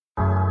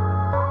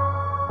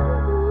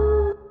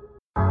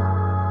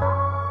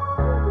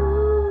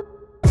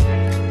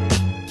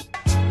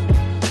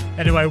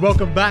Anyway,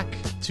 welcome back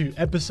to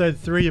episode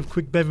 3 of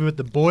Quick Bevy with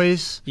the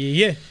boys.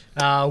 Yeah.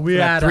 We're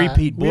at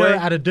three-peat boy. We're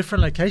at a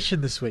different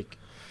location this week.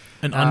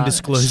 An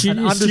undisclosed.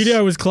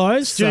 Studio was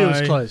closed. Studio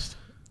was closed.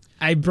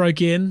 Abe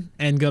broke in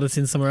and got us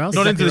in somewhere else.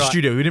 Not into the right.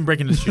 studio. We didn't break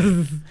into the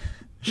studio.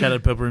 Shout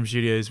out Purple Room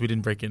Studios. We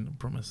didn't break in, I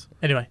promise.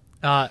 Anyway,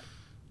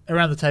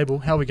 around the table,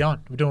 how are we going?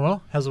 We doing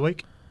well? How's the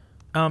week?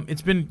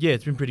 It's been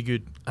pretty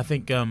good. I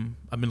think I've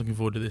been looking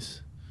forward to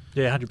this.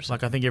 Yeah, 100%.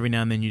 Like I think every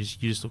now and then you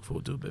just look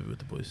forward to a bevy with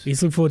the boys. You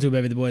just look forward to a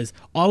bevy with the boys.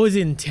 I was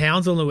in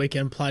Townsville on the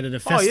weekend, played at a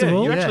festival.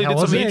 Oh yeah, you actually how did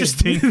was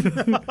something it?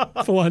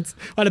 interesting. For once.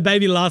 I had a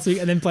baby last week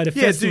and then played a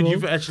Yeah, festival.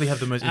 dude, you actually have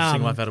the most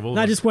interesting life out of all.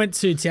 I just went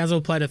to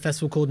Townsville, played a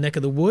festival called Neck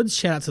of the Woods.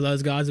 Shout out to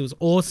those guys. It was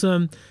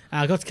awesome.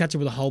 I got to catch up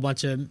with a whole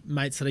bunch of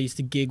mates that I used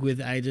to gig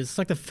with ages. It's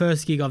like the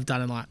first gig I've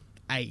done in like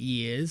 8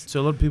 years. So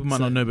a lot of people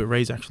might not know, but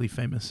Ray's actually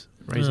famous.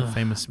 Ray's a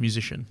famous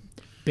musician.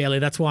 Barely.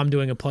 That's why I'm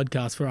doing a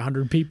podcast for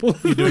 100 people.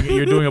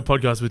 You're doing a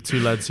podcast with two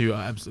lads who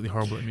are absolutely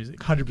horrible at music.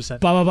 100%.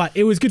 But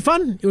it was good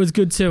fun. It was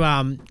good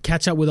to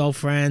catch up with old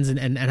friends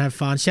and have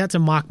fun. Shout out to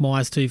Mark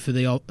Myers too for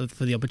the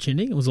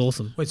opportunity. It was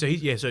awesome. Wait, so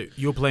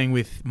you're playing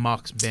with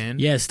Mark's band?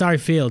 Yeah, Starry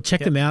Field.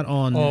 Check them out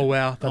on Oh,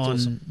 wow. That's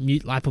awesome.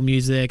 Apple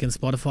Music and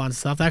Spotify and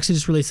stuff. They actually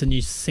just released a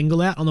new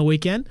single out on the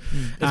weekend.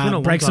 It's been a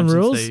long Break time Some since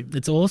Rules. they-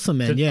 It's awesome,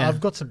 man. Dude, Yeah.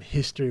 I've got some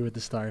history with the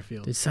Starry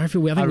Field. It's Starry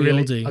Field. I think we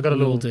all do. I got a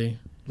We all little do.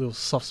 little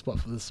soft spot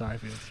for the Starry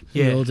Field.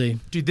 Yeah, We all do.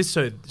 dude. This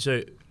so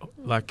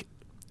like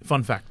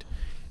fun fact.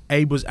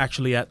 Abe was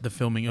actually at the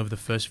filming of the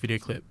first video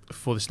clip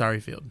for the Starry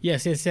Field.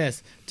 Yes.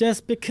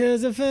 Just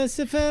because of first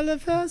of all, I'm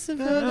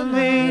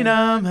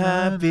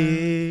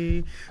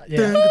happy. Yeah.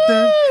 Dun, dun,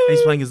 dun. And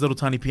he's playing his little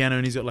tiny piano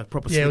and he's got like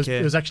proper Yeah, slick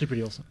hair. it was actually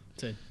pretty awesome.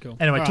 Dude, cool.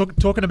 Anyway, All right.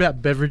 talking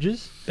about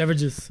beverages,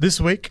 Beverages. this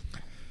week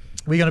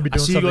we're going to be I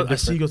doing see, something I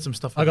see you different. got some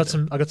stuff. I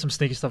got some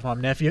sneaky stuff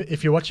on. Now,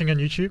 if you're watching on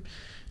YouTube,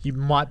 you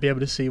might be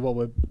able to see what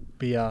we'll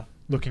be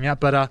looking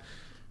at. But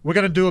we're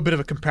going to do a bit of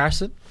a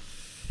comparison.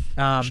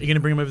 Are you going to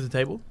bring him over to the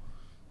table?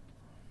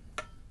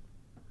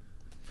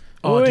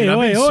 Oi, dude, I've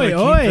been so oi, keen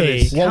oi. for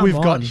this. What Come we've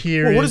got on.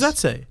 here Well, what is- does that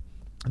say?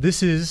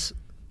 This is,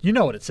 you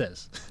know what it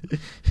says.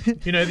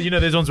 You know,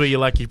 there's ones where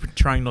you're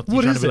trying not to,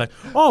 What trying is to be it?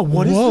 like, oh,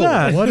 what is Whoa,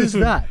 that? what is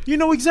that? You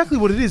know exactly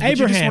what it is. But you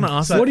just Abraham, want to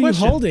ask what that are you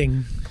question.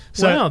 holding?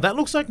 So wow, that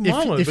looks like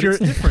Milo, if but you're-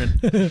 it's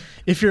different.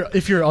 if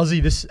you're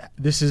Aussie,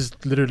 this is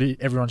literally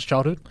everyone's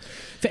childhood.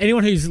 For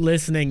anyone who's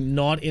listening,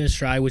 not in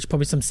Australia, which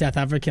probably some South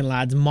African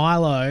lads,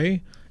 Milo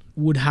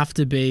would have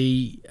to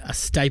be a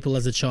staple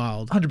as a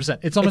child. 100%.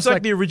 It's It's almost like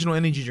like the original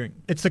energy drink.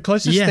 it's the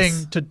closest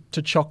Yes. thing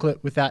to chocolate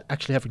without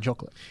actually having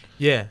chocolate.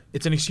 Yeah,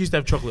 it's an excuse to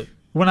have chocolate.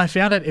 When I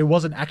found out it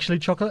wasn't actually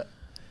chocolate,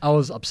 I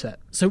was upset.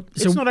 So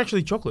It's not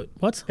actually chocolate.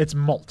 what? It's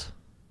malt.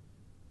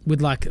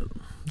 With like,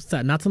 what's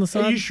that, nuts on the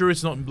side? Are you sure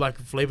it's not like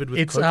flavored with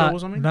It's cocoa or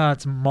something? no,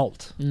 it's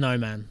malt. No,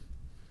 man.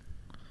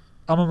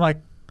 I'm like,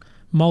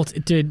 Malt,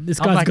 dude, this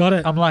I'm guy's like, got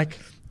it. I'm like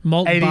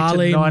Malt, 80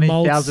 barley, to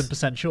malt,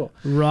 90,000% sure.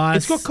 rice,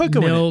 It's got cocoa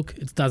in it. milk.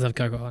 It does have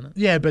cocoa on it.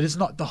 Yeah, but it's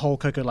not the whole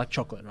cocoa like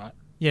chocolate, right?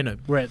 Yeah, no.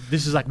 Where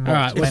this is like malt. All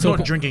right, It's we're not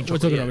talking, drinking We're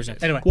chocolate, talking yeah, rubbish. okay.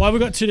 Anyway. Why have we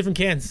got two different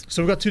cans?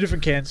 So we've got two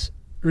different cans.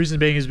 Reason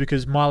being is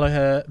because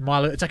Milo,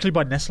 it's actually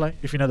by Nestle,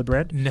 if you know the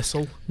brand.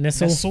 Nestle.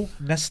 Nestle.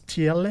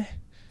 Nestle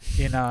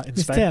in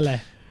Spain.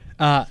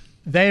 Nestle.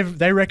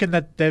 They reckon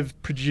that they've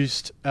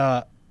produced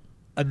a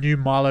new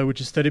Milo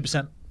which is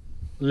 30%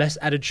 less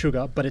added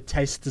sugar, but it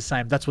tastes the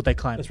same. That's what they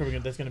claim. That's probably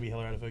that's going to be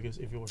hella out of focus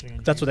if you're watching.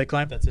 On That's YouTube. what they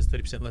claim. That says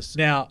 30% less.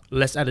 Now,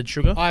 Less added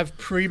sugar. I've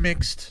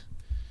pre-mixed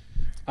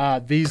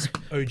these.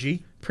 OG.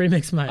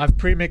 Premix, mate. I've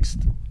pre-mixed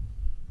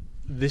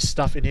this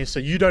stuff in here, so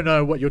you don't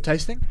know what you're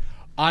tasting.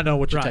 I know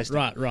what you're tasting.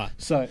 Right.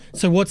 So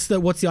So what's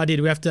the idea?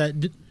 Do we have to?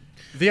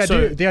 the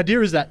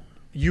idea is that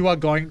you are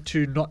going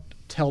to not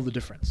tell the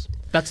difference.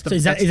 That's the. So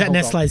is that's that the whole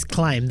goal. Nestle's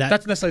claim that?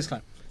 That's Nestle's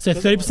claim. So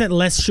 30%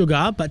 less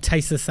sugar, but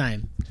tastes the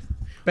same.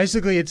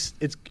 Basically,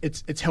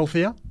 it's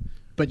healthier,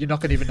 but you're not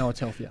going to even know it's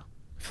healthier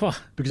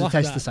because it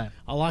tastes the same.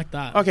 I like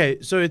that.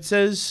 Okay, so it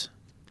says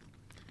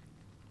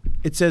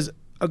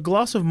a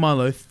glass of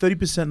Milo,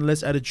 30%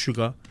 less added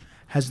sugar,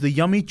 has the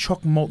yummy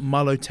choc malt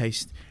Milo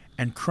taste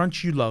and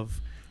crunch you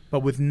love,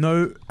 but with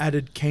no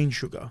added cane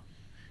sugar,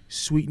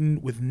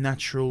 sweetened with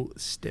natural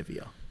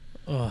stevia.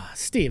 Oh,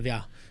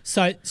 stevia.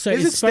 So Is it's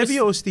it supposed-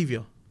 stevia or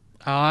stevia?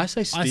 I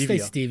say I stevia. say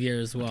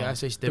stevia as well. Okay, I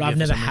say but stevia I've for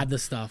never some had reason. the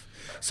stuff.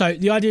 So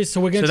the idea is, so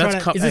we're going to So try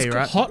that's to. cup Is this A,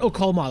 right? hot or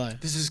cold Milo?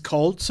 This is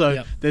cold, so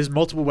Yep. there's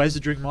multiple ways to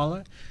drink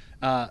Milo.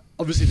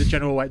 Obviously, the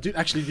general way. Dude,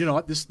 actually, you know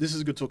what? This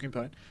is a good talking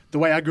point. The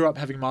way I grew up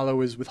having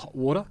Milo is with hot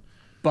water,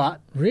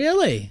 but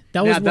Really?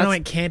 That was Now when I that's-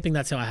 went camping.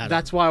 That's how I had it.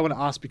 that's why I want to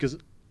ask because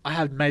I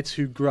have mates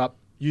who grew up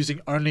using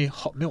only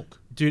hot milk.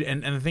 Dude,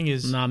 and the thing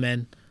is, Nah,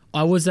 man.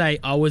 I was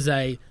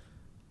a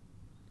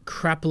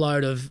crap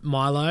load of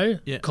Milo,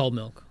 Yeah. cold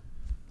milk,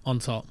 on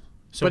top.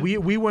 so but-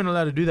 we weren't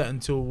allowed to do that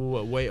until we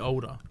were way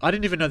older. I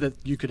didn't even know that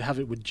you could have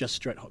it with just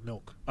straight hot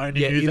milk. I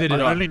only Yeah, knew either that,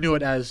 did I I. only knew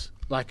it as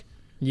like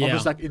Yeah.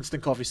 almost like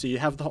instant coffee. So you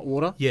have the hot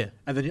water, Yeah.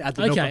 and then you add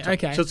the milk Okay, on top.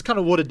 okay. So it's kind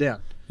of watered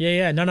down.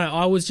 Yeah. No.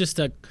 I was just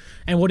a.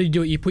 And what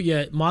do? You put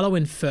your Milo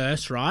in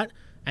first, right?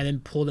 and then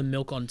pour the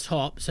milk on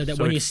top, so that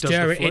So when it you does the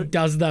stir it, float? it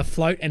does the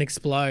float and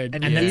explode.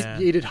 And, And you, that's,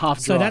 eat, you eat it half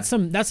dry. so that's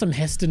some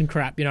Heston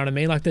crap. You know what I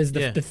mean? Like there's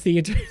Yeah. the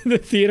theater, the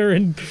theater,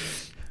 and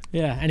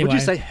yeah. Anyway, Would you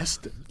say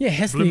Heston? yeah,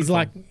 Heston. He's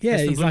Blumenthal. like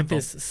Heston he's like Blumenthal.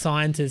 this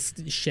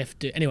scientist chef.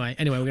 Anyway,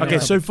 we're gonna Okay,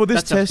 so for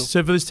this That's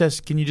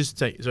test, can you just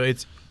say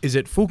is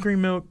it full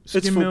cream milk? It's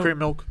Skim full milk? cream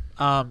milk.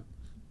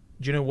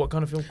 Do you know what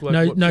kind of milk? Like,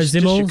 no what- just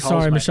your Zimmel. Coles,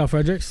 Sorry, mate. Michelle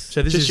Fredericks.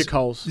 So this Just is your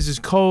Coles. This is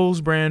Coles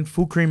brand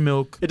full cream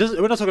milk. It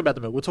doesn't. We're not talking about the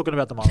milk. We're talking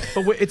about the Milo.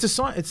 But it's it's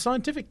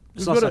scientific.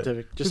 It's We've not gotta-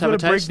 scientific. Just we've have a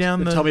gotta break taste down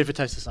and the- tell me if it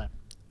tastes the same.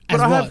 But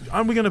As what?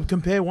 aren't we going to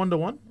compare 1 to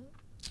 1?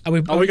 Are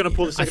we gonna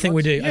pull the I second think we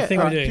ones? do. Yeah, I think we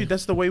alright, do. dude,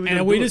 that's the way we're And going are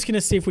to we do just going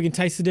to see if we can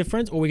taste the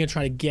difference, or are we going to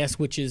try to guess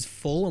which is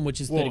full and which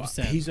is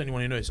 30%? He's the only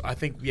one who knows. I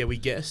think we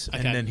guess, Okay,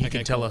 and then he okay,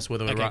 can tell cool. us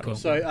whether we're Okay, right. cool. Or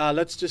So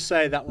let's just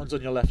say that one's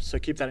on your left. So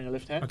keep that in your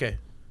left hand. okay.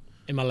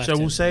 In my left So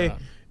we'll hand, say right.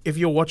 if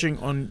you're watching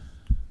on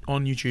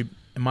YouTube,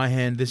 in my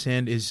hand, this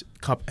hand is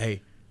cup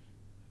A.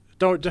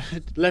 Don't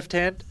left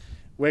hand.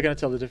 We're gonna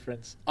tell the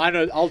difference. I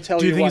know. I'll tell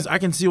Do you. you think what. is I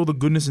can see all the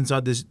goodness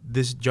inside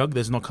this jug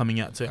that's not coming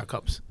out to our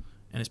cups,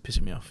 and it's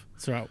pissing me off.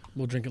 It's all right.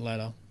 We'll drink it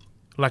later.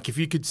 Like if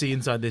you could see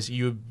inside this,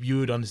 you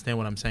would understand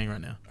what I'm saying right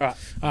now. All right.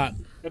 All right.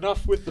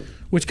 Enough with the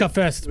Which cup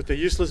first?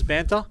 useless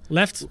banter.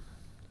 Left.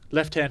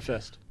 Left hand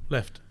first.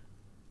 Left.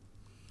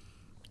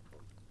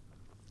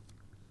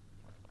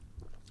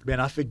 Man,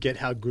 I forget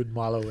how good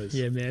Milo is.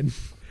 Yeah, man.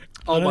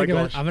 Oh I don't my think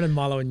gosh. I haven't had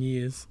Milo in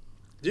years.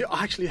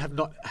 I actually have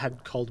not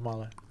had cold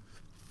Milo.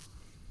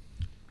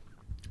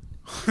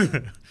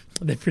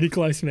 They're pretty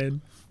close,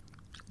 man.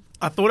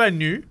 I thought I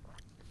knew.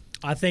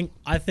 I think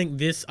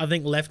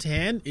left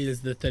hand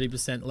is the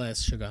 30%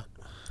 less sugar.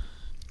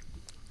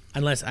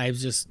 Unless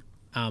Abe's just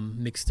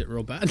mixed it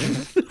real bad.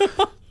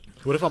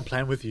 What if I'm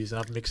playing with you and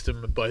I've mixed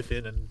them both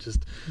in and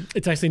just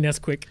It's actually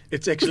Nesquik.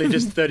 it's actually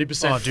just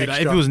 30% Oh, dude,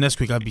 extra. if it was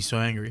Nesquik, I'd be so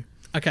angry.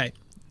 Okay.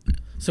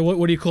 So what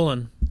are you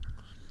calling?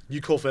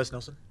 You call first,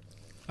 Nelson.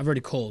 I've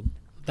already called.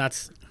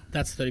 That's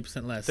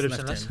 30% less. 30%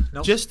 left less. hand.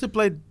 No. Just to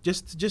play,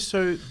 just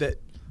so that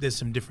there's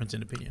some difference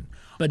in opinion.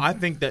 But I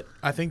think that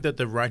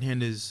the right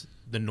hand is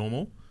the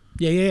normal.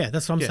 yeah.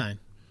 That's what I'm Yeah. saying.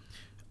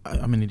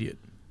 I'm an idiot.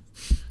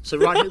 So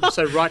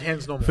right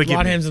hand's normal. Forgive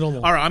Right me. hand's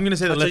normal. All right, I'm gonna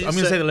say the Oh, so left. you I'm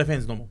gonna say- say the left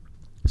hand's normal.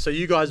 So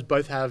you guys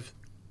both have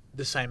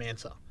the same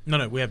answer.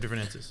 No, we have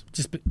different answers.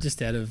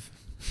 Just out of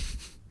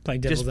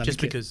playing devil's Just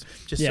advocate. because.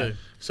 Just Yeah. so.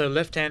 So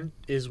left hand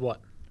is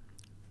what?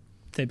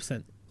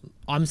 30%.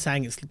 I'm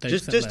saying it's 30%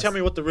 Just less. tell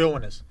me what the real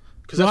one is.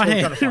 Because that's Right what we're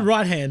hand. trying to find.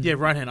 Right hand. Yeah,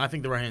 right hand. I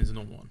think the right hand's the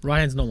normal one. Right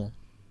hand's normal.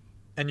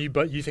 And you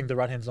think the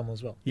right hand's normal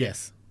as well.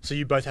 Yes. So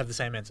you both have the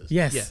same answers.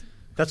 Yes. Yeah.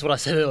 That's what I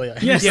said earlier.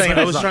 Yes. You're Yeah, saying but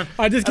I it's was not. trying.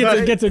 I just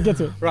get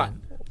to it. Right.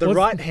 The What's-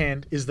 right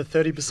hand is the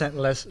 30%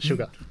 less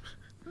sugar.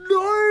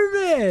 No,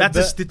 man. That's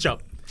The- a stitch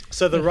up.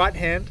 So the right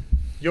hand,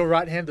 your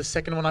right hand, the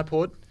second one I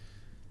poured,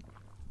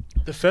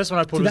 the first one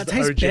I poured Dude, was that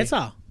the tastes OG.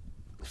 better.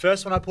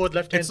 First one I poured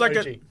left hand It's like a-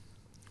 OG.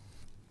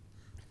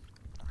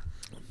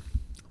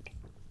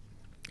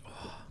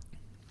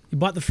 You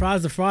bite the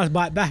fries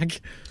bite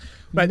back.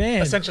 But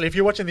Man, essentially, if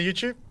you're watching the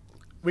YouTube,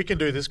 we can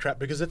do this crap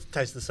because it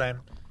tastes the same.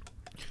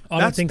 I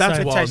don't think that's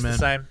so. It wild, tastes man. the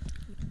same.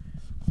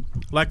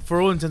 Like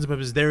for all intents and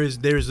purposes, there is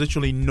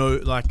literally no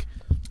like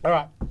All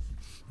right.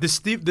 the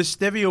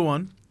stevia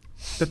one,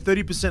 the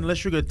 30% less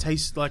sugar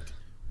tastes like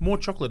more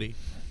chocolatey.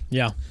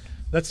 Yeah.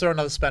 Let's throw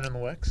another spanner in the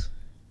works.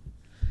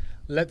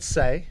 Let's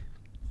say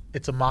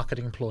it's a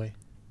marketing ploy.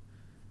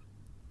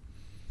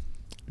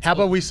 How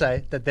about we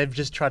say that they've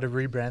just tried to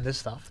rebrand this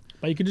stuff?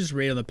 But you could just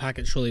read on the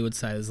packet, surely it would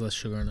say there's less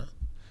sugar in it.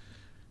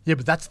 Yeah,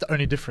 but that's the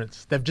only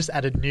difference. They've just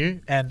added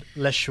new and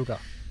less sugar.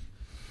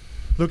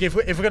 Look, if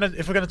we're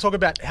gonna talk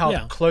about how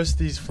Yeah. close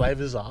these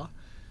flavors are,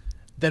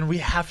 then we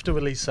have to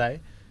at least say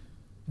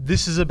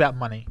this is about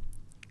money.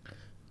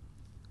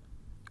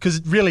 Because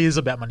it really is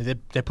about money.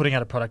 They're putting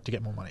out a product to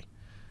get more money.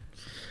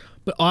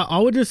 But I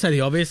would just say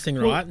the obvious thing,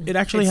 Well, right? it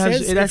actually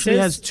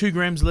has 2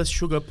 grams less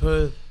sugar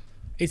per.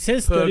 It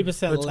says per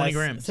 30% 20 less.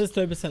 grams. It says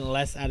 30%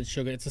 less added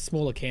sugar. It's a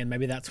smaller can.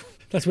 Maybe that's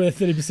where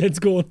the 30%'s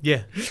gone.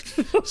 Yeah,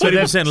 So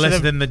 30% less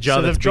than the jar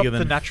so that's they've dropped bigger than.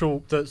 the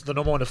natural, the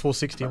normal one to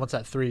 460. And what's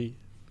that?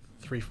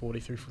 340,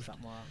 340.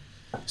 Something like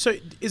that. So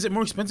is it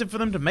more expensive for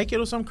them to make it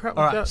or some crap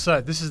All like right. that? So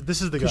this is the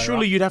guy. Because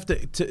surely right? you'd have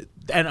to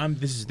and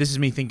this is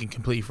me thinking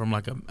completely from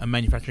like a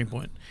manufacturing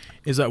point.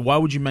 Is that why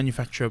would you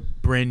manufacture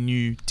brand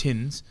new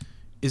tins?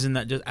 Isn't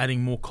that just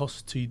adding more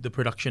cost to the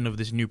production of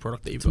this new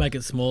product that you've To got? make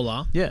it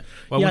smaller Yeah.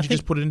 Why Yeah, I would you think-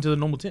 just put it into the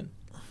normal tin?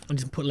 and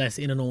just put less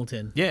in a normal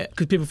tin. Yeah.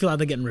 Because people feel like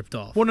they're getting ripped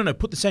off. Well, no.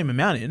 Put the same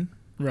amount in.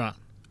 Right.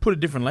 Put a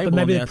different label But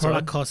maybe on the the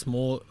product outside. costs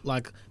more.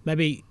 Like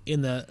maybe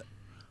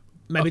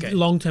Okay.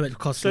 long term it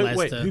costs So less.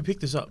 wait, to, who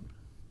picked this up?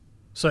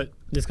 So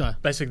this guy.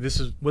 basically,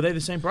 this Were they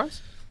the same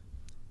price?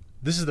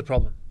 is the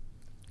problem.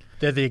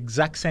 They're the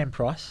exact same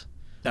price.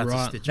 That's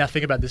Right. a stitch. Now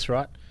think about this,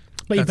 right?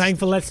 But you're That's- paying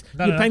for less.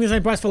 No, you're no, paying the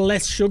same price for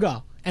less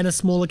sugar and a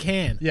smaller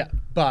can. Yeah,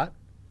 but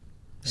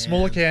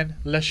smaller Yeah. can,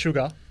 less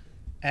sugar,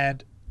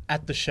 and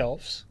at the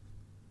shelves,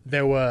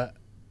 there were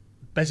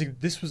basically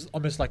this was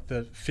almost like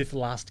the 5th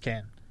last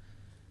can.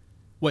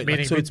 Wait,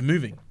 Meaning so we- it's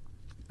moving.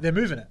 They're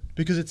moving it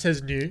because it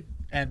says new,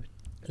 and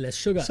Less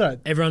sugar. So-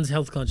 Everyone's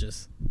health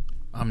conscious.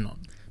 I'm not.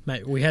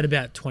 Mate, we had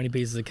about 20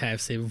 pieces of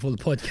KFC before the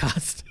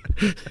podcast.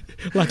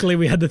 Luckily,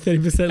 we had the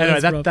 30% Anyway,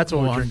 less. Rob. that's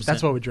what we're 100%. drinking.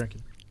 That's what we're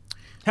drinking.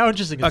 How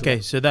interesting is Okay,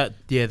 that? so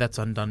that's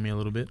undone me a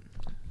little bit,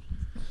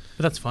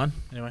 but that's fine.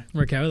 Anyway,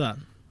 We're okay with that.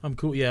 I'm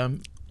cool. Yeah,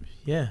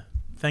 yeah.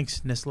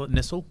 Thanks, Nestle.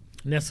 Nestle.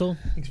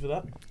 Thanks for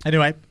that.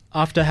 anyway,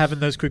 after having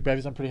those quick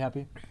babies, I'm pretty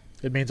happy.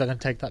 It means I can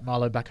take that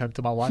Milo back home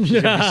to my wife.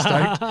 She's gonna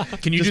be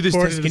stoked. Can you Just do this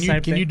pour it test? into the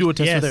Can same you thing. do a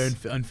test Yes.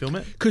 with her and film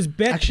it? Because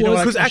Beck Actually, you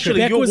know was, what?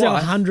 Actually, Beck your was our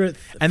wife- 100th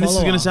And this is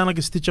going follower. to sound like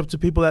a stitch up to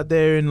people out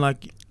there in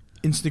like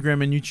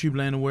Instagram and YouTube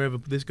land or wherever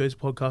this goes,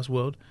 podcast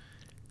world.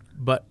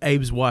 But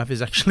Abe's wife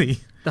is actually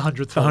The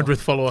 100th. the 100th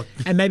follower.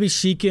 And maybe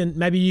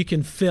you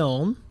can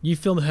film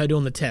her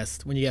doing the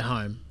test when you get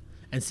home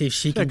and see if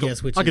she can cool.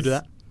 guess which I could do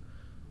that.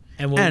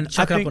 And we'll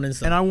chuck it up on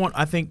Insta. And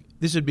I think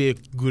this would be a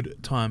good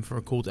time for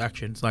a call to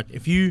action. It's like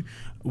if you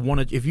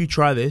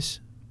try this,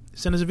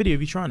 send us a video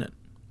of you trying it,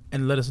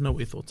 and let us know what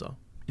your thoughts are.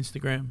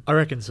 Instagram. I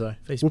reckon so.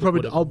 Facebook,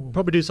 whatever. I'll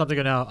probably do something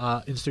on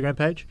our Instagram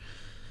page.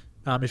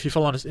 If you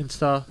follow on us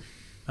Insta,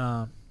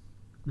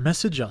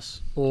 message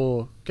us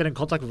or get in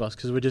contact with us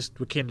because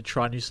we're keen to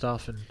try new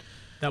stuff. And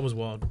That was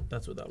wild.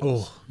 That's what that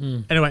was.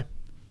 anyway,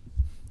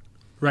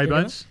 Ray You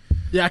okay? Bones.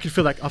 Yeah, I can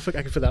feel that. I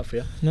can feel that for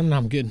you, No,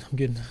 I'm good. I'm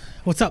good.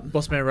 What's up?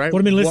 Boss Man Ray. What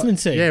have you been listening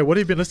to? Yeah, what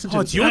have you been listening to?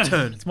 Oh, it's your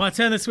turn. It's my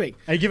turn this week.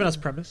 Are you giving us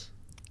premise?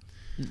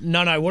 No.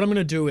 What I'm going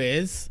to do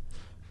is,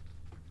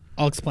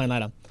 I'll explain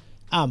later.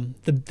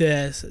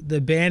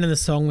 The band and the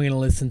song we're going to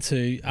listen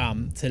to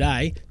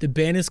today. The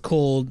band is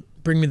called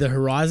Bring Me the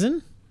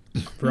Horizon,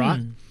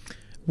 right?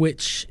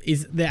 Which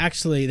is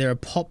they're a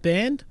pop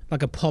band,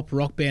 like a pop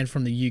rock band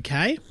from the UK.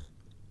 I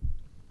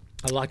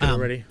like it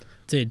already.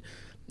 Dude,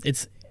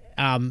 it's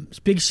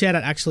big shout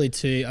out actually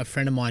to a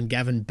friend of mine,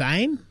 Gavin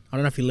Bain. I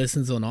don't know if he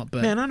listens or not,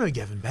 but Man, I know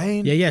Gavin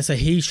Bain. yeah. So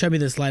he showed me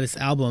this latest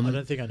album. I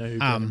don't think I know who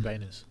Gavin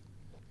Bain is.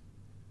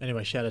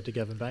 Anyway, shout out to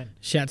Gavin Bain.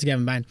 Shout out to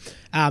Gavin Bain.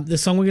 The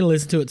song we're going to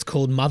listen to, it's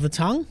called Mother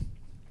Tongue.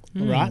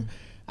 All right.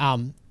 I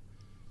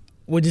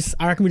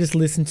reckon we just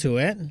listen to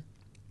it, and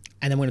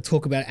then we're going to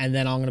talk about it, and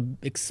then I'm going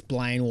to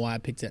explain why I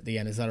picked it at the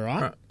end. Is that all right?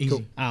 All right,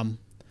 easy. Cool.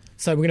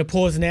 So we're going to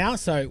pause now.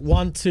 So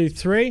 1, 2,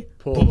 3.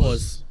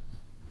 Pause.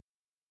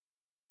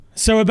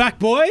 So we're back,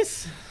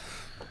 boys.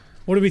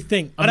 What do we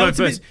think? I'm going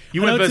first.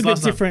 You went first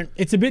last time. different.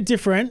 It's a bit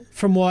different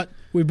from what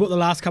we bought the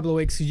last couple of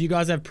weeks because you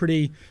guys have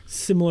pretty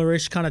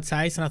similar-ish kind of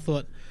taste, and I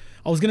thought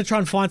I was going to try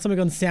and find something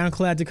on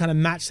SoundCloud to kind of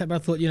match that, but I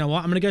thought, you know what,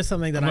 I'm going to go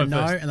something that I going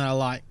know first. and that I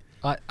like.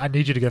 I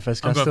need you to go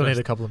first. 'Cause I'll I go still first.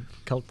 need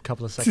a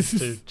couple of seconds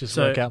to just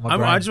So work out my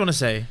brain. I just want to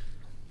say,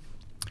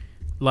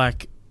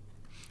 like,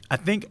 I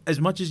think as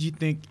much as you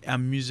think our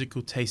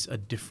musical tastes are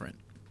different,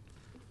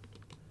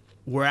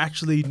 we're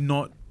actually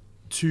not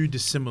too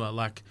dissimilar.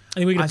 Like, I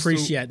think we can I still-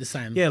 appreciate the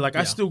same. yeah, like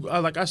I still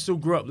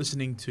grew up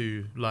listening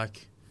to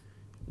like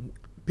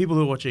people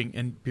who are watching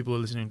and people who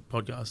are listening to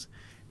podcasts.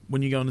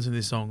 When you go and listen to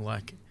this song,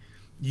 like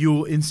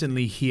you'll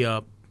instantly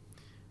hear,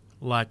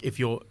 like if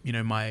you're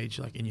my age,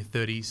 like in your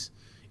 30s,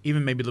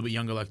 even maybe a little bit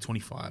younger, like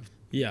 25,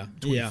 yeah,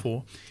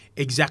 24,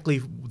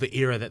 exactly the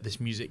era that this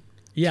music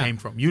yeah. came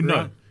from. You know,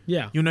 Right.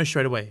 Yeah, you'll know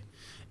straight away.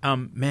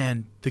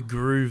 Man, the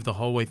groove the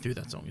whole way through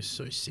that song is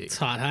so sick, it's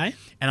hard, hey?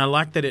 and I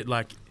like that it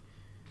like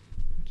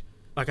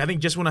I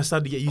think just when I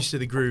started to get used to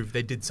the groove,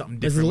 they did something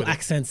There's different. little with it.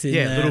 accents in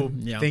Yeah, there. little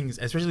Yeah. things,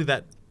 especially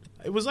that.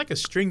 It was like a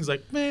strings,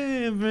 like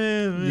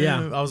man.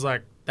 Yeah. I was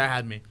like, that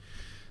had me.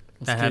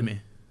 That had good.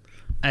 me.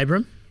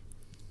 Abram?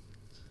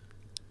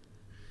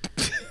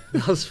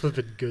 That was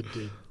flipping good,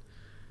 dude.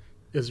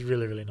 It was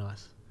really, really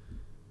nice.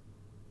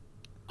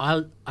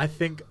 I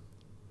think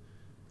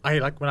I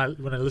like when I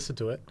listened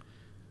to it,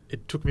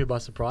 it took me by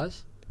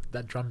surprise,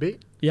 that drum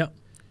beat, Yep.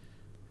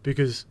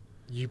 because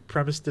you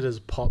premised it as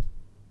pop.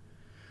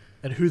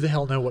 And who the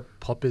hell know what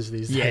pop is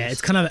these days? Yeah,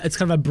 it's kind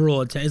of a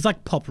broad term. It's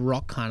like pop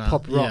rock kind of.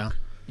 pop rock.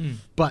 Mm.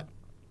 But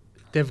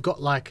they've got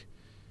like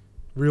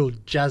real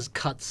jazz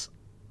cuts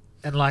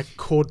and like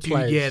chord Dude,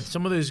 plays. yeah,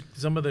 some of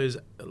those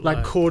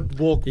like chord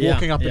Yeah,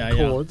 walking up yeah, in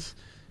yeah. chords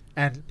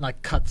and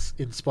like cuts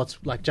in spots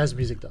like jazz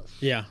music does.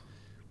 Yeah.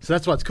 So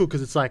that's why it's cool,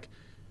 because it's like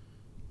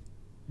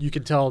you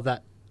can tell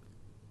that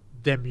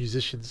they're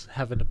musicians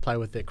having to play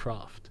with their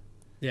craft.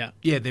 Yeah.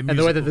 yeah, they're And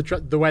the way that musical.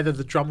 the way that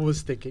the drummer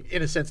was thinking,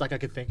 in a sense, like I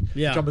could think,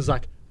 Yeah. the drummer's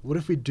like, what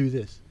if we do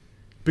this?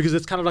 Because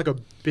it's kind of like a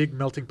big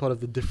melting pot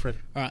of the different.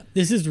 All right.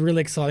 This is really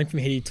exciting for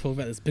me to hear you talk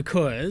about this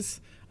because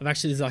I've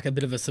actually, there's like a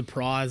bit of a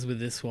surprise with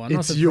this one.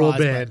 Not It's your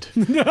surprise,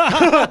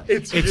 band.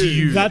 It's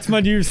you. but That's my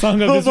new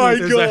song of Oh this my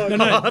week. God.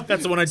 No.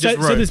 That's the one I just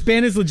So wrote. this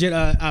band is legit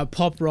a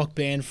pop rock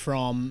band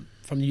from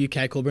the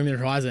UK called Bring Me the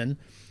Horizon.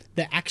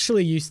 They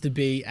actually used to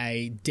be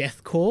a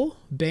deathcore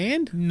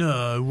band.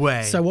 No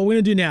way. So what we're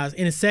going to do now is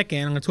in a second,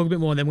 I'm going to talk a bit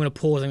more and then we're going to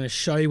pause. I'm going to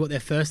show you what their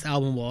first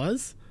album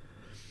was.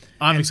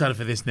 I'm excited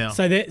for this now.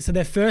 So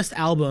their first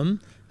album,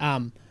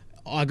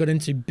 I got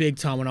into big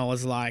time when I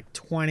was like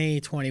 20,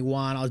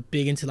 21. I was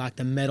big into like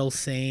the metal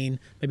scene,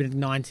 maybe like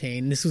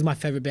 19. This was my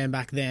favorite band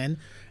back then.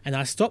 And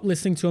I stopped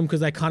listening to them because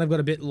they kind of got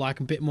a bit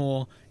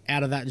more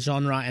out of that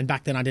genre. And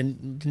back then I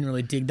didn't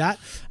really dig that.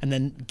 And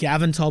then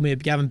Gavin Bain told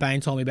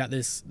me about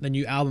the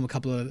new album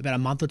about a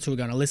month or two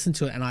ago, and I listened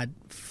to it and I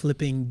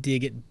flipping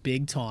dig it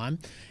big time.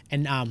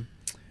 And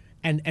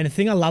the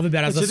thing I love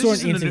about it is I saw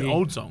an interview. An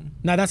old song.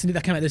 No,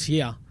 that came out this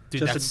year.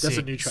 Dude, that's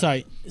a new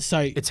track. So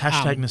it's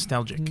hashtag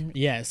nostalgic.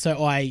 Yeah, so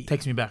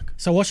Takes me back.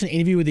 So I watched an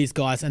interview with these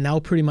guys, and they were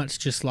pretty much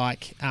just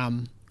like,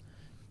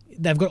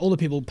 they've got all the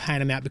people paying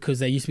them out because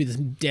they used to be this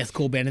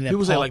deathcore band, and they're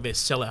People say like they're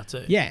sellouts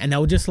too. yeah, and they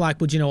were just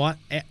like, well, do you know what?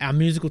 Our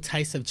musical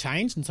tastes have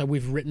changed, and so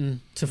we've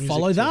written to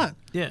follow that.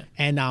 Yeah.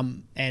 And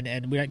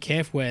we don't care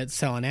if we're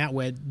selling out.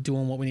 We're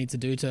doing what we need to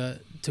do to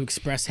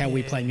express how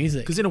we play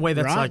music. Because in a way,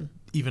 that's right? like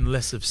even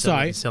less of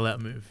sellout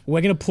move.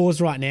 We're going to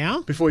pause right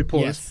now. Before we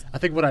pause, Yes. I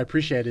think what I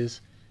appreciate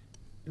is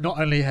not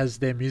only has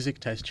their music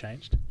taste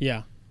changed,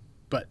 Yeah.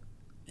 but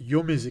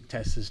your music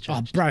taste has Oh,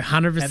 changed. bro,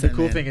 100%. And the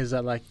cool man. thing is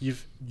that like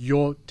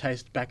your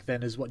taste back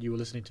then is what you were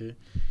listening to.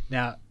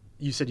 Now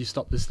you said you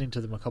stopped listening to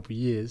them a couple of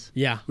years.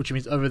 Yeah. Which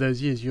means over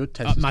those years your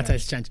taste has My changed.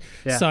 taste changed.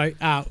 Yeah.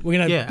 So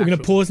we're gonna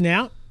pause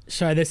now,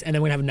 show this, and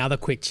then we're gonna have another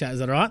quick chat. Is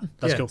that all right?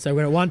 That's Yeah. cool. So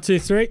we're gonna 1, 2,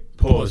 3.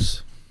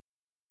 Pause.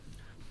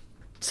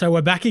 So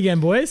we're back again,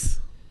 boys.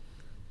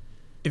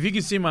 If you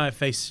can see my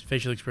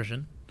facial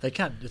expression. They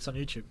can. It's on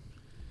YouTube.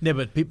 Yeah,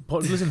 but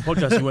listen to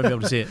podcasts, you won't be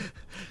able to see it.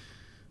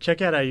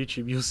 Check out our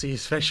YouTube. You'll see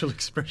his facial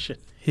expression.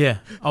 Yeah,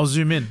 I'll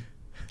zoom in.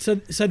 So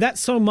that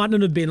song might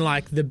not have been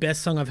like the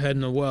best song I've heard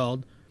in the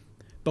world,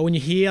 but when you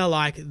hear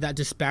like that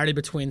disparity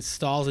between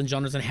styles and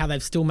genres and how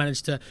they've still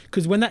managed to,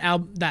 because when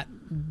that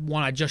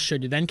one I just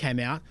showed you then came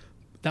out,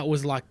 that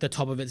was like the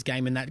top of its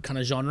game in that kind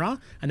of genre,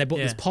 and they brought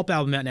this pop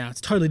album out now.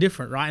 It's totally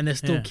different, right? And they're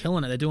still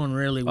killing it. They're doing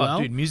really well.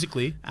 Oh, dude,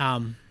 musically.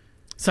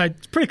 So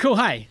it's pretty cool,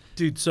 hey?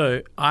 Dude,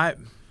 so I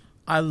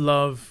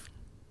love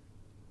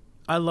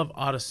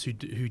artists who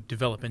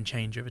develop and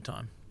change over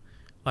time.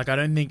 Like I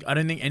don't think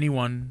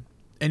anyone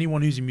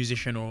who's a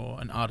musician or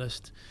an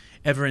artist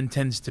ever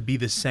intends to be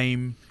the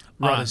same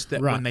artist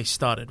when they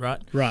started,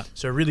 right? Right.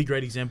 So a really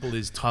great example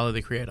is Tyler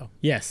the Creator.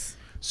 Yes.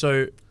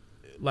 So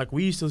like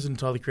we used to listen to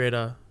Tyler the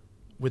Creator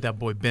with our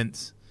boy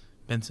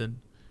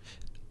Benson.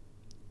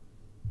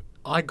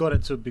 I got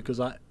into it because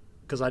I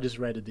just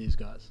rated these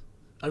guys.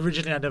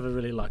 Originally, I never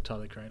really liked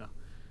Tyler the Creator,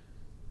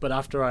 but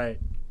after I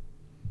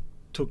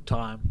took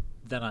time,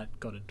 then I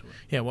got into it.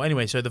 Yeah, well,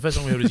 anyway, so the first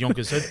song we heard was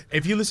Yonkers. So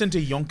if you listen to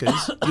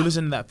Yonkers, you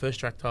listen to that first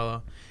track,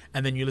 Tyler,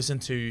 and then you listen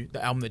to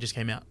the album that just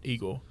came out,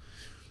 Igor,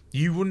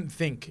 you wouldn't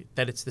think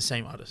that it's the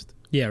same artist.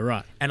 Yeah,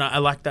 right. And I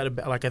like that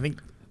about, like, I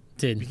think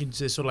Did. you can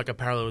say sort of like a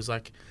parallel is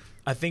like,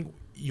 I think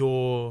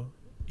your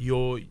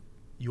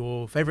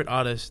favorite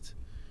artist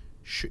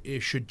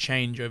should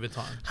change over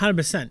time.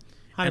 100%.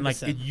 And like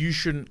you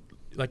shouldn't,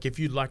 like if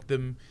you like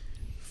them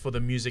for the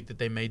music that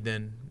they made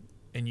then,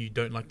 and you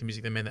don't like the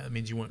music they made, that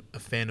means you weren't a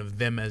fan of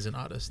them as an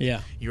artist.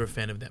 Yeah. You're a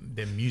fan of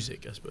their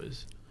music, I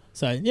suppose.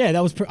 So yeah, that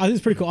was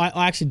pretty cool. I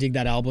actually dig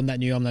that album, that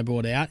new album they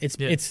brought out.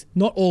 It's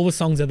not all the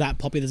songs are that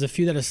poppy. There's a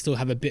few that are still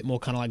have a bit more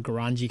kind of like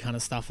grungy kind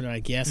of stuff in it, I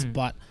guess.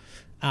 But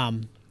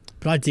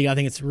I dig. I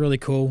think it's really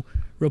cool,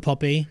 real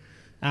poppy.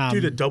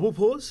 Dude, a double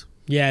pause?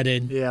 Yeah, I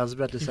did. Yeah, I was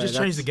about to You say just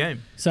changed the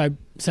game. So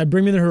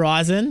Bring Me the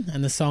Horizon,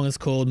 and the song is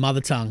called Mother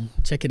Tongue.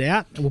 Check it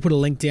out. And we'll put a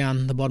link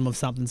down the bottom of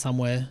something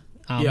somewhere.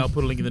 Yeah, I'll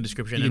put a link in the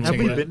description. you And can Have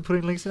check we it out. been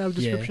putting links in our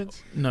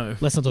descriptions? No.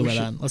 Let's not talk We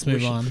about should- that. Let's we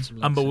move should on. put some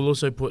links But in. we'll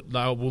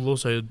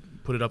also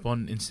put it up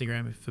on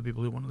Instagram for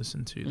people who want to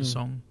listen to the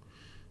song.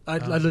 I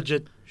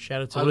legit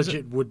Shout out to I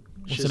legit would.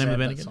 What's the name of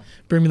the Shazam band that again? song.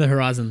 Bring Me the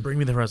Horizon. Bring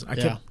Me the Horizon. I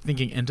Yeah. kept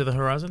thinking Enter the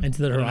Horizon.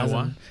 Into the I don't know why.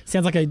 Horizon.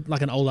 Sounds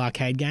like an old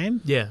arcade game.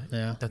 Yeah.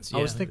 Yeah. That's. I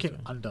was think thinking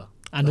so. under.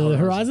 Under the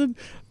Horizon.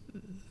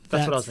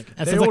 That's what I was thinking.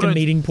 That They sounds all like a don't-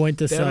 meeting point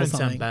to They sell don't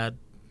something. sound bad.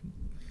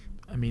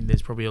 I mean,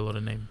 there's probably a lot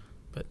of name.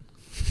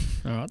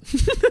 All right.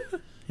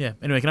 Yeah.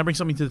 Anyway, can I bring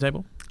something to the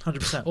table?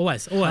 100%.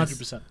 Always.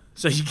 100%.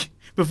 So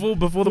before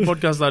the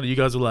podcast started, you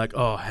guys were like,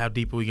 "Oh, how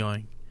deep are we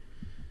going?"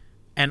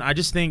 And I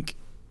just think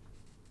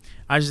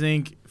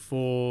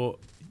for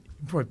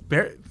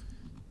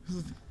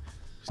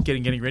just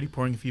getting ready,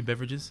 pouring a few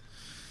beverages.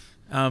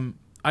 I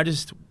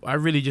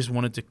really just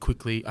wanted to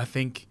quickly. I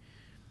think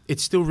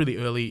it's still really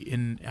early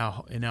in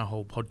our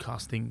whole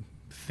podcasting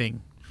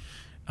thing,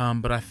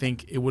 but I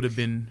think it would have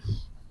been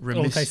All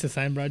remiss. tastes the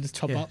same, bro. Just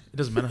chop Yeah, up. it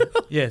doesn't matter.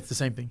 Yeah, it's the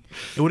same thing.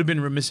 It would have been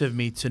remiss of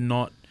me to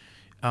not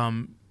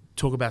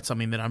talk about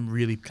something that I'm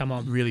really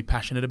really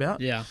passionate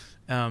about. Yeah.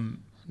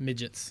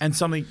 Midgets. And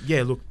something,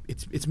 yeah, look,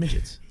 it's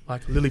midgets.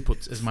 Like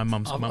Lilliputs, as my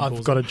mum calls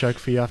I've got a joke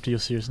for you after your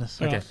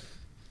seriousness. Okay.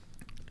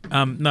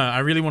 No, I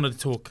really wanted to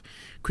talk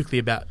quickly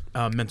about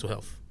mental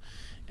health,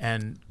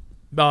 and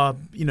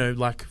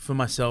like for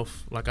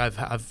myself, like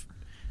I've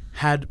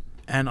had,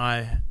 and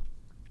I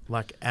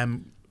like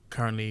am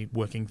currently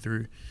working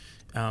through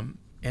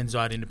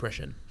anxiety and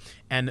depression.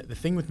 And the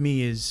thing with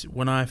me is,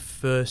 when I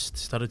first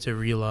started to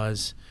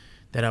realize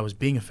that I was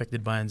being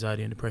affected by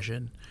anxiety and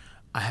depression,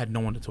 I had no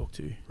one to talk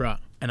to, Right.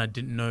 and I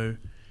didn't know.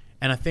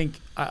 And I think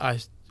I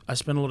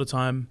spent a lot of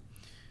time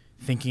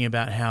thinking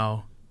about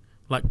how,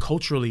 like,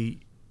 culturally,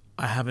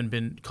 I haven't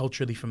been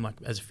culturally from, like,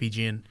 as a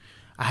Fijian,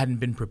 I hadn't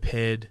been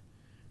prepared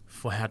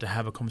for how to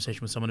have a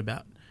conversation with someone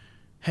about,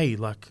 hey,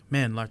 like,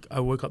 man, like, I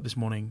woke up this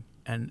morning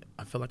and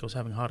I felt like I was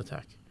having a heart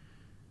attack.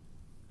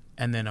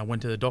 And then I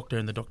went to the doctor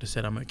and the doctor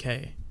said I'm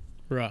okay,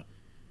 Right.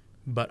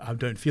 but I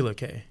don't feel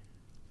okay.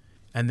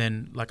 And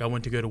then, like, I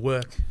went to go to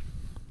work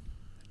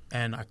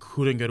and I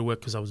couldn't go to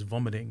work because I was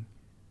vomiting,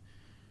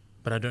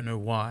 but I don't know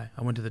why.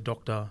 I went to the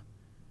doctor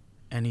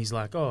and he's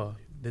like, oh,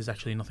 there's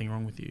actually nothing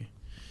wrong with you.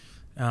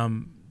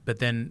 But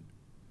then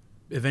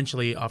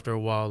eventually, after a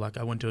while, like,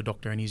 I went to a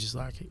doctor and he's just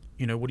like,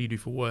 you know, what do you do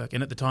for work?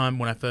 And at the time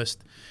when I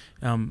first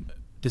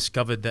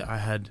discovered that I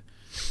had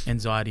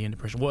anxiety and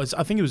depression, well,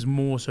 I think it was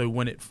more so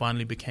when it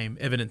finally became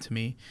evident to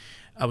me.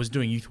 I was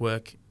doing youth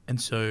work, and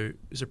so it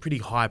was a pretty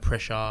high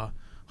pressure,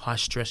 high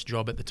stress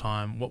job at the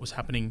time. What was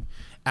happening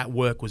at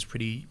work was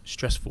pretty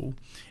stressful,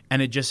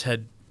 and it just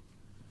had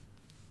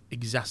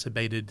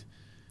exacerbated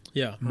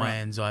my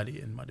anxiety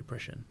and my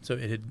depression. So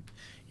it had,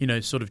 you know,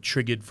 sort of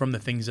triggered from the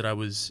things that I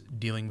was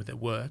dealing with at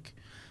work.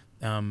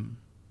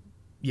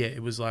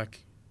 It was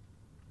like,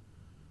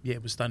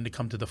 it was starting to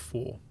come to the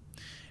fore.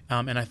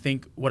 And I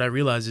think what I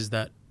realized is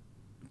that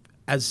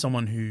as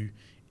someone who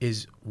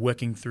is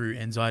working through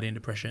anxiety and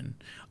depression,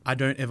 I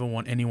don't ever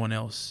want anyone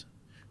else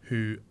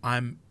who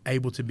I'm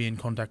able to be in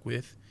contact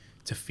with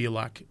to feel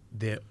like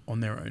they're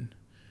on their own.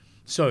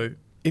 So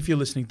if you're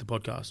listening to the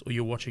podcast or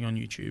you're watching on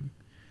YouTube,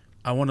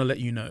 I want to let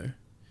you know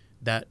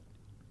that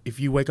if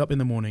you wake up in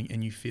the morning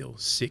and you feel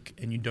sick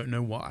and you don't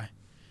know why,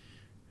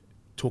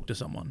 talk to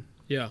someone.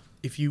 Yeah.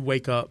 If you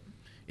wake up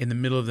in the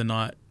middle of the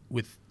night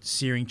with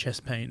searing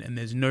chest pain and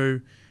there's no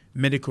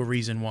medical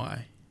reason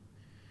why,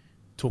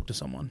 talk to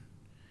someone.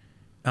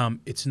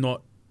 It's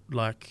not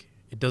like,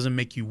 it doesn't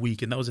make you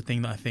weak. And that was the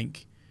thing that I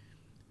think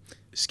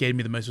scared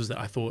me the most, was that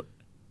I thought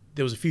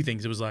there was a few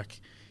things. It was like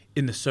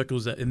in the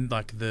circles that, in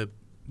like the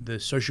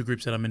social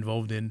groups that I'm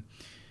involved in,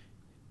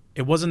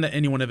 it wasn't that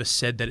anyone ever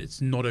said that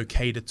it's not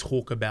okay to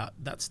talk about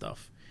that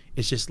stuff.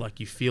 It's just like,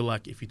 you feel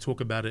like if you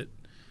talk about it,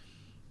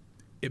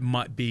 it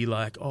might be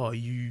like, oh,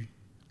 you,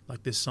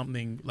 like, there's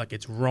something, like,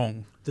 it's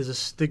wrong. There's a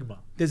stigma.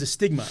 There's a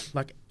stigma,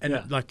 like, and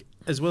Yeah. like,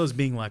 as well as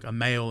being like a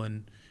male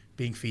and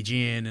being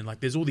Fijian, and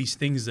like, there's all these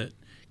things that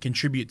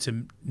contribute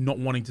to not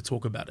wanting to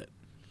talk about it.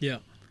 Yeah.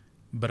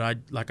 But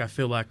I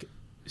feel like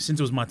since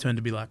it was my turn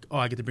to be like, oh,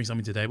 I get to bring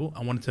something to the table,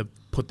 I wanted to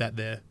put that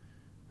there,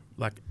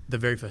 like, the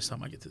very first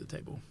time I get to the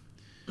table.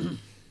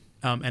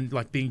 And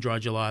like, being Dry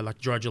July, like,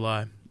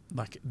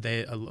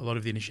 a lot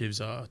of the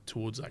initiatives are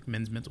towards like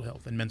men's mental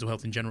health and mental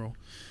health in general.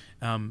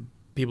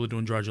 People are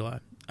doing Dry July.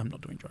 I'm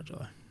not doing Dry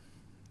July.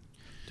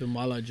 Do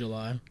Milo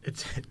July.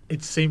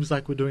 It seems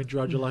like we're doing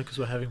Dry July because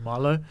we're having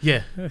Milo.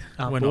 Yeah,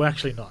 But we're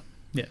actually not.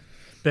 Yeah.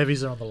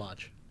 Bevies are on the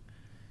large.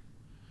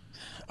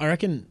 I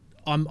reckon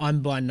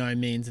I'm by no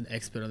means an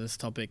expert on this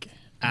topic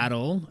at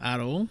all.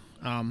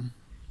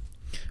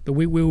 But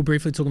we were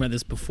briefly talking about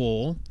this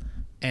before,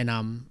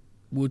 and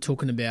we were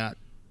talking about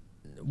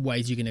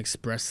ways you can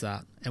express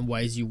that and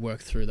ways you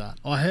work through that.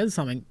 I heard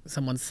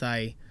someone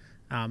say,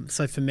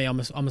 so for me, I'm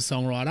a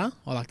songwriter.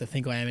 I like to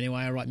think I am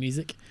anyway. I write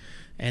music,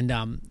 and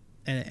I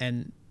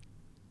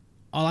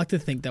like to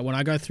think that when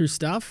I go through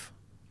stuff,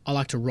 I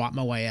like to write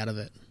my way out of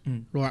it,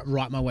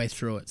 write my way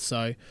through it.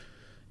 So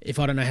if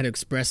I don't know how to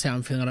express how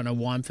I'm feeling, I don't know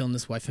why I'm feeling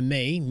this way. For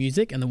me,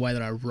 music and the way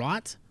that I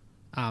write,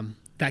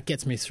 that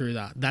gets me through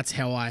that. That's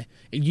how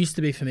it used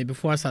to be for me.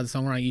 Before I started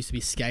songwriting, I used to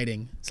be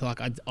skating. So like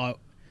I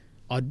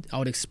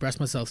would express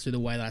myself through the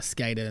way that I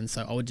skated. And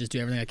so I would just do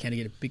everything I can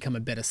to become a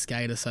better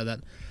skater, so that,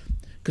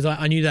 because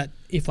I knew that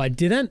if I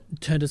didn't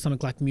turn to something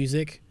like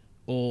music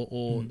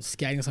or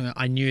skating or something,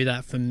 I knew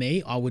that for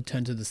me, I would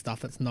turn to the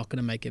stuff that's not going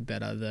to make it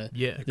better. The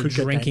It could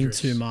get drinking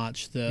dangerous. too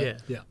much. Yeah.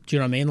 Do you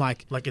know what I mean?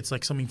 Like it's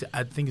like something to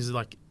add. Things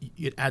like,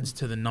 it adds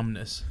to the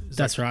numbness.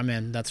 that's right,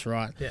 man. That's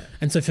right. Yeah.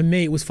 And so for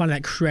me, it was finding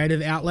that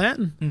creative outlet.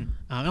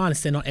 I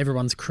understand not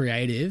everyone's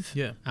creative.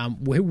 Yeah.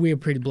 We're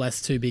pretty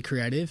blessed to be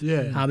creative.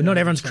 Yeah. But not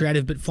everyone's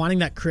creative. But finding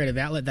that creative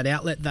outlet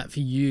that for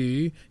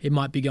you, it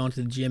might be going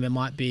to the gym. It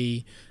might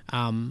be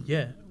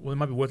Well, it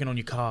might be working on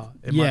your car.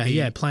 It might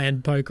be,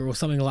 playing poker or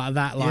something like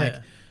that. Like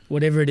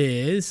whatever it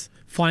is,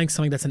 finding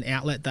something that's an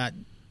outlet that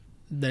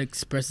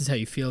expresses how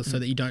you feel, so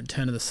that you don't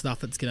turn to the stuff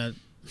that's gonna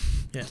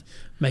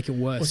make it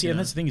worse. Well, see, and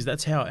that's the thing, is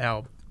that's how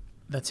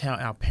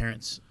our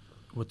parents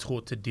were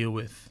taught to deal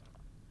with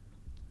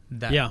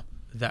that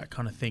that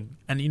kind of thing.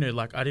 And you know,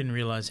 like, I didn't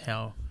realize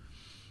how,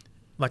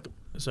 like,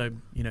 so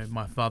you know,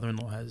 my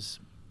father-in-law has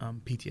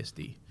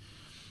PTSD,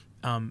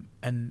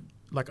 and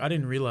like, I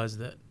didn't realize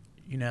that,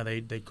 you know,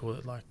 they call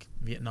it like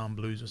Vietnam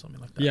blues or something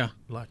like that. Yeah.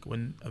 Like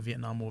when a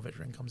Vietnam War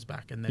veteran comes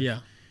back and they,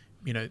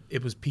 you know,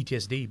 it was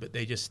PTSD, but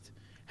they just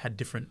had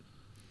different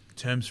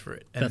terms for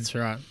it. And that's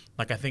right.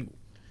 like, I think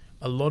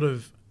a lot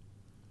of,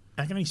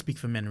 I can only speak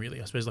for men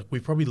really, I suppose, like,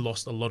 we've probably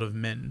lost a lot of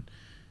men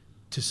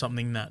to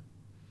something that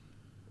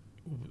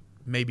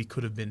maybe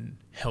could have been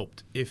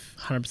helped if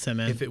 100%,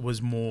 man. if it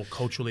was more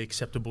culturally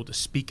acceptable to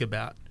speak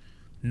about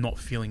not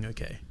feeling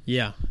okay.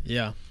 Yeah,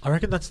 yeah. I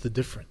reckon that's the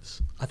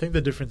difference. I think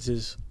the difference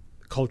is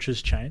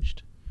culture's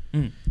changed.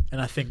 Mm.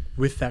 And I think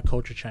with that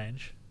culture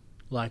change,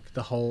 like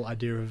the whole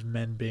idea of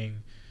men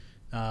being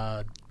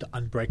the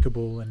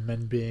unbreakable and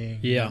men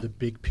being the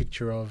big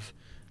picture of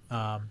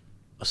a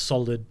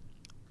solid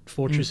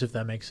fortress, if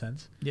that makes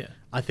sense. Yeah.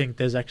 I think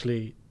there's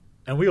actually,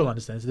 and we all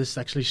understand, there's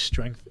actually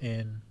strength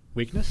in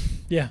weakness.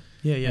 Yeah.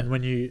 Yeah, yeah. And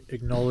when you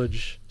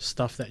acknowledge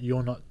stuff that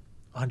you're not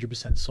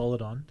 100%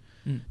 solid on,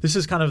 Mm. this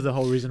is kind of the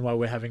whole reason why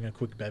we're having a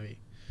quick bevy.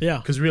 Yeah.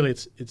 Because really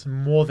it's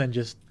more than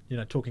just,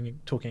 talking,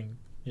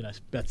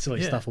 about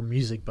silly Yeah. stuff or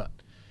music, but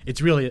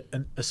it's really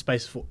a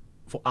space for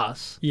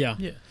us Yeah.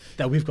 Yeah.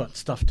 that we've got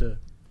stuff to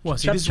Well,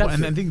 see, chat- this is chat what,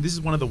 and through. I think this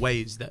is one of the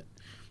ways that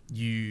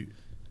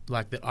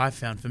that I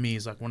found for me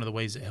is like one of the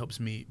ways that helps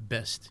me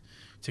best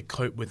to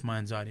cope with my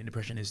anxiety and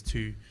depression is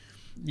to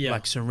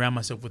like surround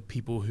myself with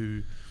people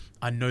who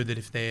I know that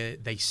if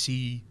they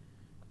see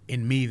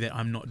in me that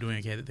I'm not doing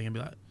okay, that they're gonna be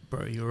like,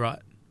 bro, you're right.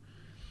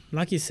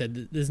 Like you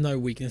said, there's no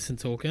weakness in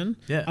talking.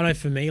 Yeah. I know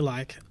for me,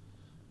 like,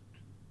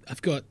 I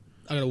got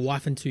a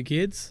wife and 2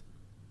 kids.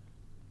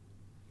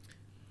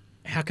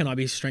 How can I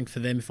be strength for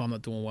them if I'm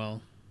not doing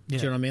well? Yeah.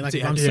 Do you know what I mean? Like See,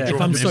 if I'm, how do you if draw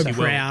I'm them so into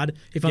well? proud,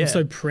 if I'm Yeah.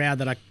 so proud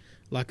that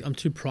I'm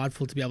too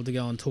prideful to be able to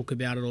go and talk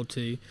about it or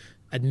to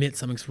admit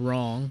something's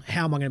wrong,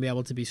 how am I going to be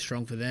able to be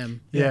strong for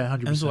them? Yeah,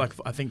 100%. And so like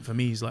I think for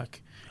me is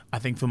like I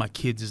think for my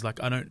kids is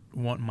like I don't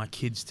want my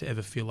kids to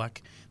ever feel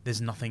like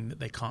there's nothing that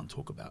they can't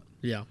talk about.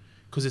 Yeah.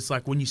 Because it's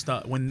like when you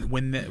start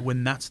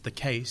when that's the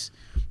case,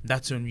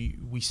 that's when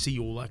we see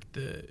all like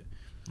the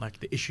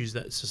issues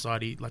that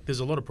society, like there's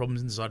a lot of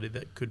problems in society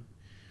that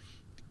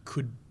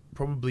could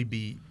probably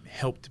be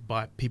helped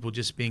by people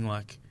just being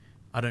like,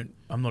 I'm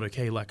not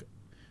okay, like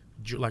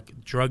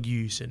drug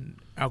use and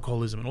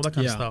alcoholism and all that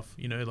kind of stuff.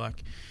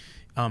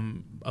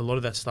 A lot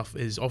of that stuff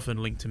is often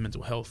linked to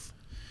mental health.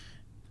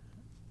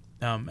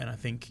 And I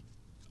think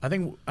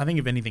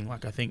if anything,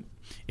 like I think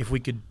if we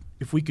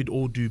could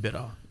all do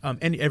better,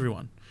 and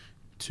everyone,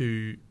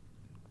 to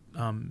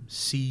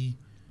see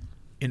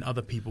in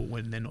other people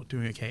when they're not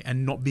doing okay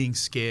and not being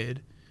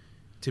scared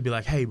to be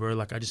like, hey bro,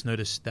 like I just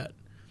noticed that,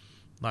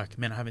 like,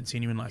 man, I haven't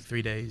seen you in like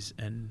 3 days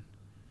and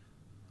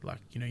like,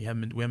 we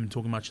haven't been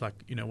talking much, like,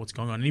 what's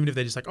going on. And even if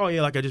they're just like, oh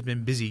yeah, like I just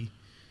been busy,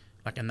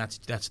 like, and that's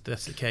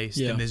the case,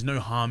 then there's no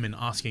harm in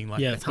asking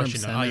like that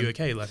question, are you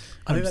okay? Like,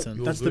 I think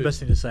 100%. that's the best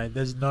thing to say.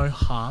 There's no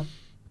harm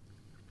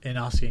in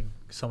asking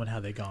someone how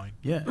they're going.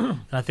 Yeah. And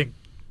I think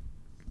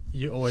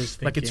you're always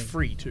thinking... Like it's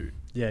free too.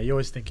 Yeah, you're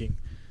always thinking,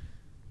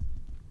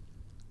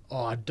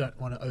 oh, I don't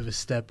want to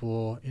overstep,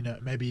 or,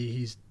 maybe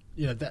he's,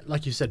 that,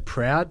 like you said,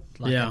 proud,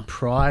 like and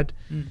pride.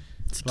 Mm.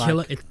 It's Like,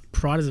 killer.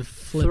 Pride is a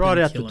flipping throw it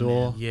out the killer,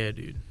 door. man. Yeah,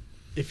 dude.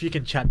 If you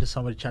can chat to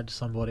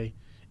somebody.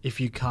 If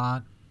you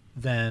can't,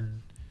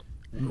 then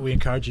we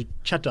encourage you,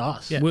 chat to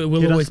us. Yeah.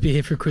 We'll Hit always us be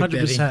here for a quick 100%.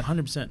 bevy.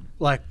 100%.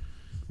 Like,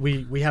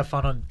 we have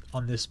fun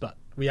on this, but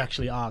we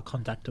actually are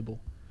contactable.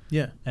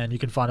 Yeah. And you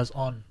can find us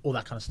on all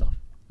that kind of stuff.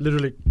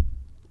 Literally,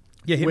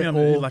 Yeah, hit me We're up.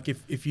 all- Like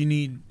if you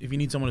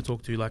need someone to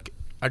talk to, like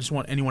I just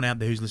want anyone out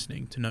there who's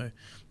listening to know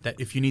that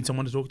if you need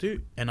someone to talk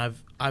to, and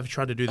I've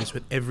tried to do this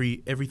with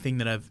everything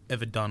that I've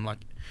ever done. Like,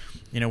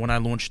 when I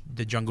launched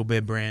the Jungle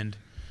Bear brand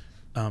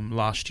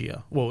last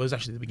year, well, it was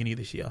actually the beginning of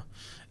this year.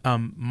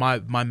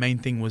 My main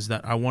thing was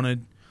that I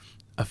wanted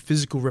a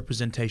physical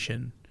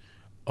representation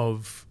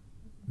of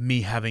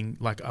me having,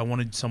 like, I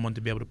wanted someone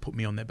to be able to put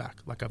me on their back,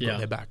 like I've got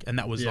their back, and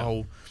that was the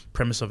whole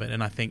premise of it.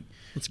 And I think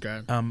That's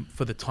great.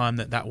 for the time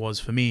that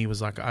was for me,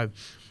 was like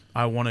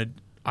I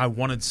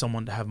wanted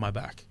someone to have my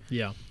back.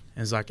 Yeah.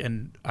 And it's like,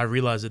 and I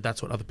realized that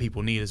that's what other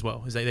people need as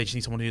well. Is they just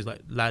need someone who's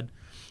like, lad,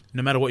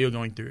 no matter what you're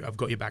going through, I've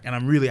got your back. And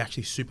I'm really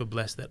actually super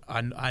blessed that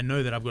I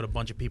know that I've got a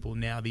bunch of people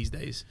now these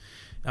days,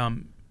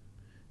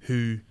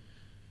 who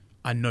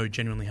I know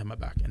genuinely have my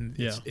back. And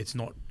it's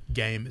not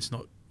game, it's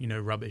not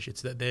rubbish.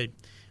 It's that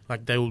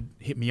they'll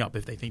hit me up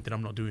if they think that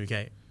I'm not doing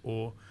okay,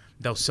 or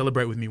they'll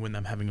celebrate with me when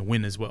I'm having a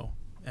win as well.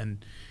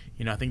 And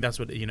I think that's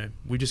what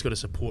we just got to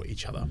support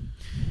each other.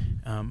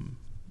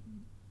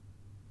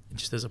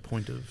 Just as a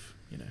point of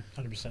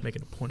 100%.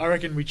 making a point. I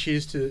reckon we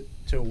cheers to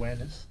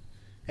awareness,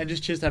 and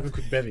just cheers to having a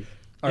quick bevy.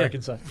 I Yeah.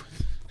 reckon so.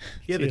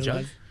 Yeah, the Cheers, judge.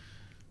 lads.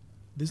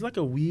 There's like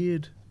a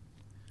weird.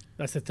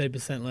 That's a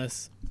 30%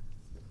 less.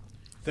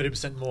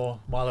 30% more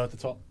Milo at the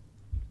top.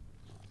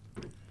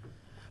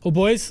 Well,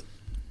 boys,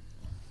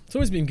 it's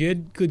always been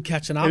good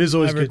catching up. It is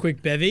always over a good.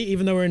 quick bevy,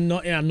 even though we're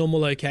not in our normal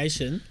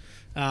location.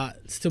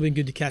 It's still been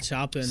good to catch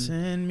up. And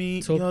Send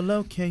me talk- your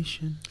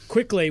location.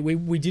 quickly,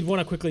 we did want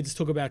to quickly just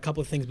talk about a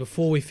couple of things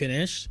before we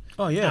finish.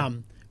 Oh yeah.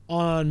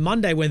 On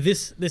Monday, when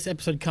this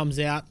episode comes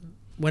out,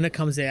 we're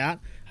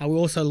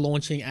also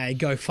launching a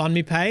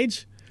GoFundMe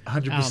page.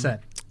 100%.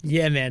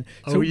 Yeah, man.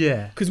 Oh,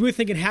 yeah. Because we're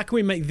thinking, how can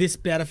we make this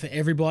better for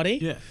everybody?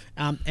 Yeah.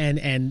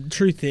 And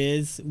truth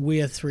is,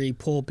 we are 3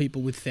 poor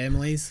people with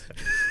families.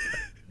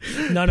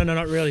 No,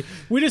 not really.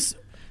 We just,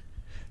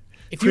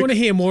 if you want to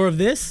hear more of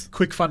this,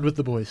 Quick fun with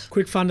the boys.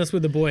 quick fund us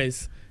with the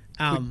boys.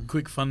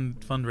 Quick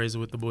fundraiser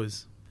with the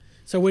boys.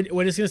 So we're just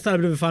going to start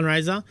a bit of a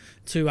fundraiser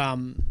to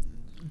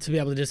be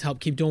able to just help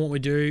keep doing what we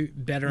do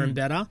better and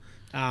better.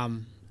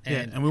 And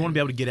we want to be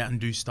able to get out and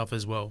do stuff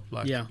as well.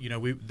 Like, you know,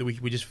 we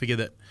just figure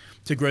that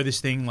to grow this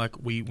thing, like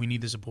we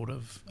need the support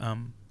of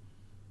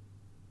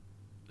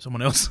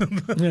someone else. We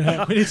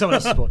need someone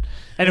else's support.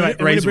 Anyway,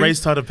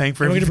 Ray's tired of paying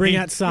for everything. We're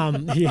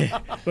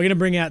going to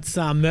bring out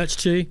some merch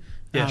too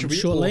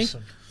shortly.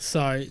 Awesome.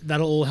 So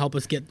that'll all help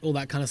us get all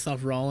that kind of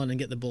stuff rolling and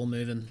get the ball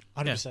moving.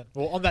 100%.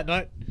 Well, on that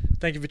note,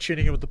 thank you for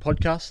tuning in with the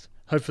podcast.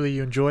 Hopefully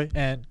you enjoy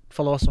and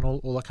follow us on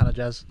all that kind of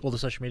jazz, all the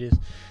social medias.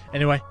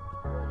 Anyway,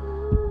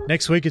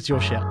 next week it's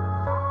your shout.